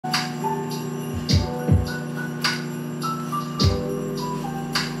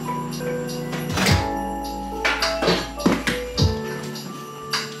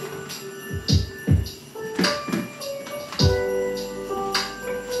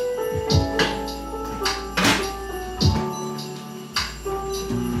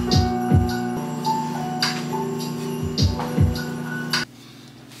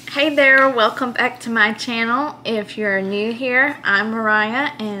Hey there, welcome back to my channel. If you're new here, I'm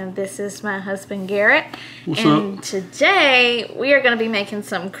Mariah and this is my husband Garrett. What's up? Today we are going to be making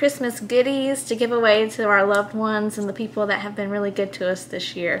some Christmas goodies to give away to our loved ones and the people that have been really good to us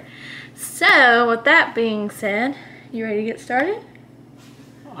this year. So with that being said, you ready to get started?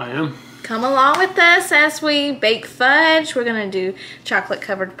 I am. Come along with us as we bake fudge. We're going to do chocolate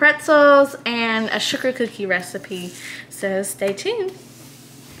covered pretzels and a sugar cookie recipe. So stay tuned.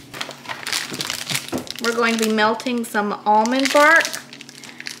 We're going to be melting some almond bark.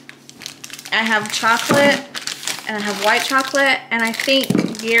 I have chocolate and I have white chocolate, and I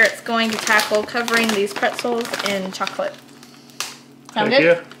think Garrett's going to tackle covering these pretzels in chocolate. Sound good?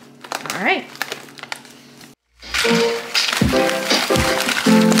 Yeah. All right.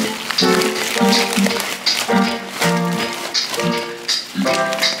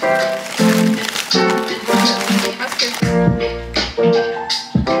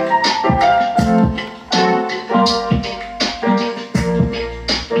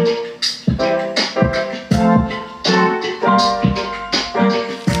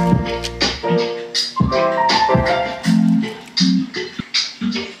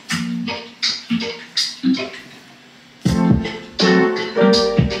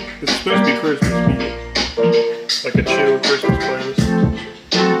 It's supposed to be Christmas music. Like a chill Christmas playlist.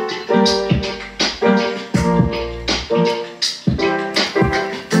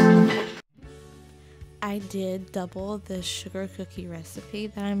 I did double the sugar cookie recipe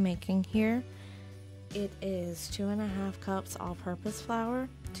that I'm making here. It is 2.5 cups all-purpose flour,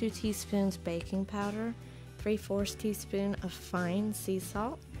 2 teaspoons baking powder, 3/4 teaspoon of fine sea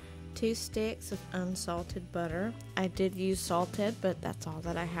salt, 2 sticks of unsalted butter. I did use salted, but that's all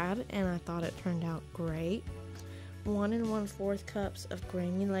that I had, and I thought it turned out great. 1 1/4 cups of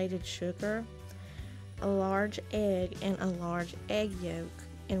granulated sugar, a large egg and a large egg yolk,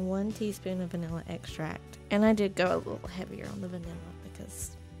 and 1 teaspoon of vanilla extract. And I did go a little heavier on the vanilla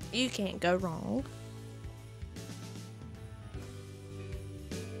because you can't go wrong.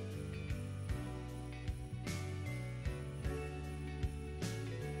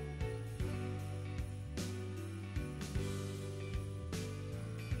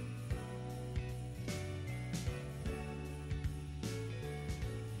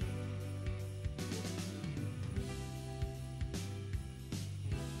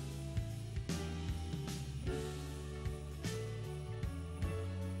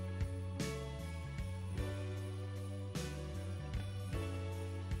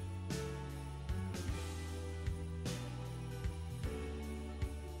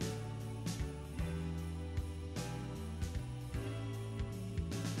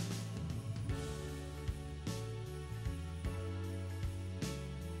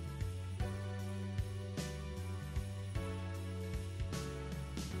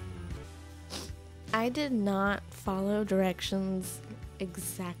 I did not follow directions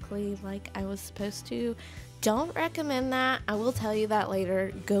exactly like I was supposed to. Don't recommend that. I will tell you that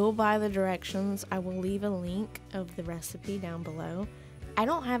later. Go by the directions. I will leave a link of the recipe down below. I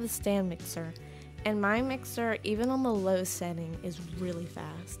don't have a stand mixer, and my mixer, even on the low setting, is really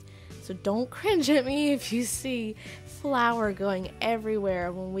fast. So don't cringe at me if you see flour going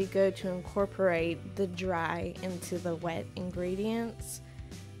everywhere when we go to incorporate the dry into the wet ingredients.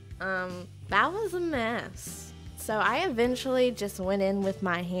 That was a mess. So I eventually just went in with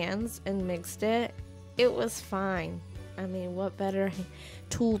my hands and mixed it. It was fine. I mean, what better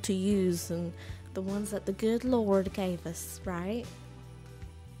tool to use than the ones that the good Lord gave us, right?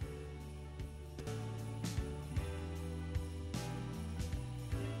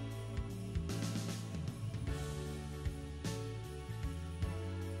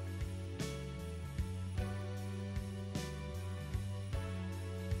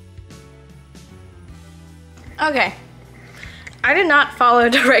 Okay, I did not follow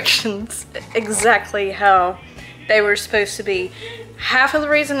directions exactly how they were supposed to be. Half of the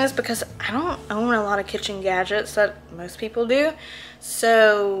reason is because I don't own a lot of kitchen gadgets that most people do.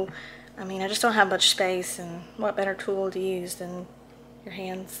 So, I mean, I just don't have much space, and what better tool to use than your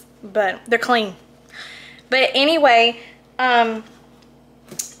hands. But they're clean. But anyway,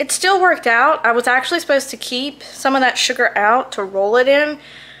 it still worked out. I was actually supposed to keep some of that sugar out to roll it in.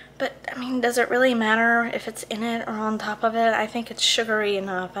 But, I mean, does it really matter if it's in it or on top of it? I think it's sugary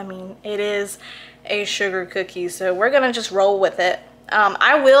enough. I mean, it is a sugar cookie, so we're going to just roll with it.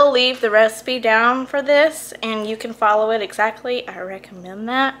 I will leave the recipe down for this, and you can follow it exactly. I recommend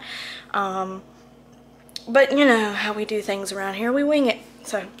that. But you know how we do things around here. We wing it.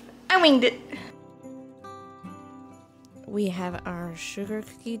 So, I winged it. We have our sugar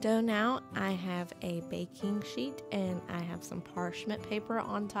cookie dough now. I have a baking sheet and I have some parchment paper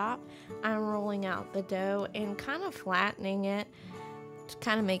on top. I'm rolling out the dough and kind of flattening it,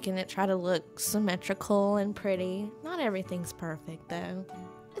 kind of making it try to look symmetrical and pretty. Not everything's perfect though.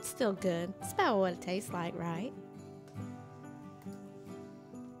 It's still good. It's about what it tastes like, right?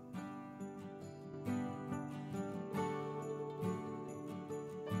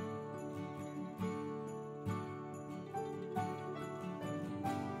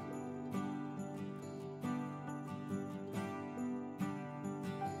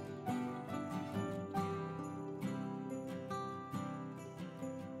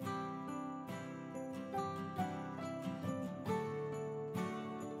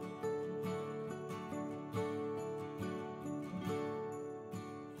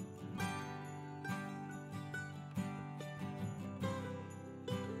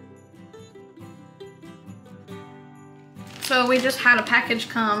 So we just had a package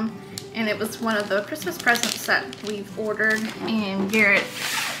come, and it was one of the Christmas presents that we've ordered, and Garrett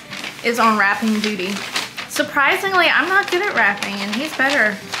is on wrapping duty. Surprisingly, I'm not good at wrapping, and he's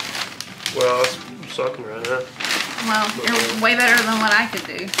better. Well, I'm sucking right now. Well, you're way better than what I could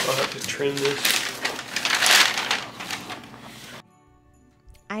do. I'll have to trim this.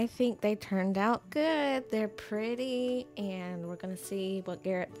 I think they turned out good. They're pretty, and we're gonna see what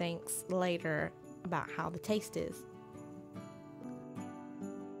Garrett thinks later about how the taste is.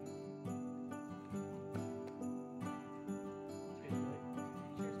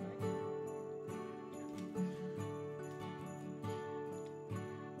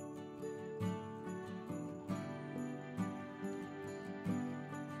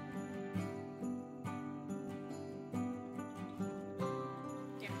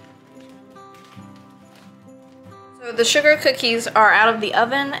 So the sugar cookies are out of the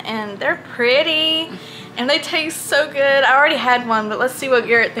oven, and they're pretty, and they taste so good. I already had one, but let's see what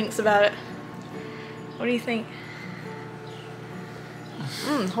Garrett thinks about it. What do you think?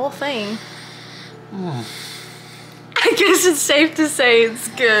 Whole thing. I guess it's safe to say it's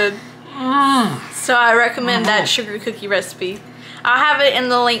good. So I recommend that sugar cookie recipe. I'll have it in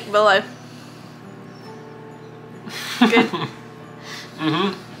the link below. Good.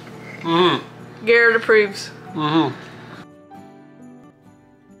 Garrett approves.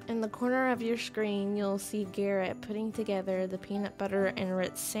 In the corner of your screen, you'll see Garrett putting together the peanut butter and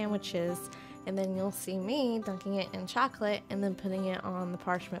Ritz sandwiches, and then you'll see me dunking it in chocolate and then putting it on the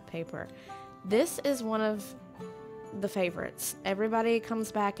parchment paper. This is one of the favorites. Everybody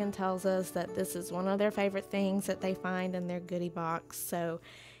comes back and tells us that this is one of their favorite things that they find in their goodie box. So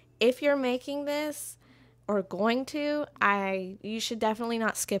if you're making this or going to, you should definitely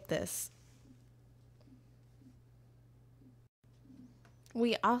not skip this.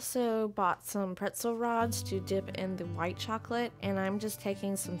 We also bought some pretzel rods to dip in the white chocolate, and I'm just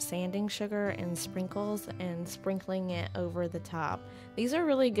taking some sanding sugar and sprinkles and sprinkling it over the top. These are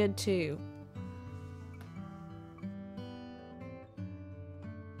really good too.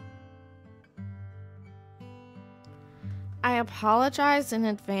 I apologize in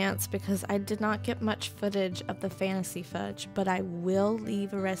advance because I did not get much footage of the fantasy fudge, but I will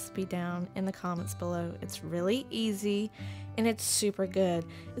leave a recipe down in the comments below. It's really easy and it's super good.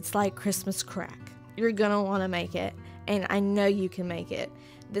 It's like Christmas crack. You're gonna want to make it, and I know you can make it.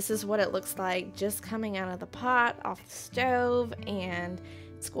 This is what it looks like just coming out of the pot off the stove, and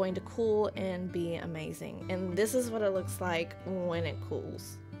it's going to cool and be amazing. And this is what it looks like when it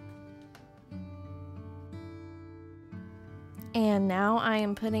cools. And now I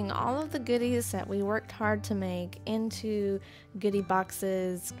am putting all of the goodies that we worked hard to make into goodie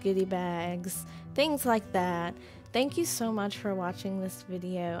boxes, goodie bags, things like that. Thank you so much for watching this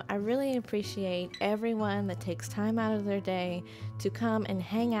video. I really appreciate everyone that takes time out of their day to come and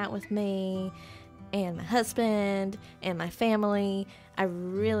hang out with me and my husband and my family. I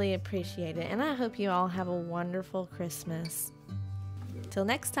really appreciate it, and I hope you all have a wonderful Christmas. Till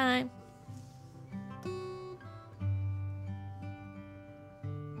next time.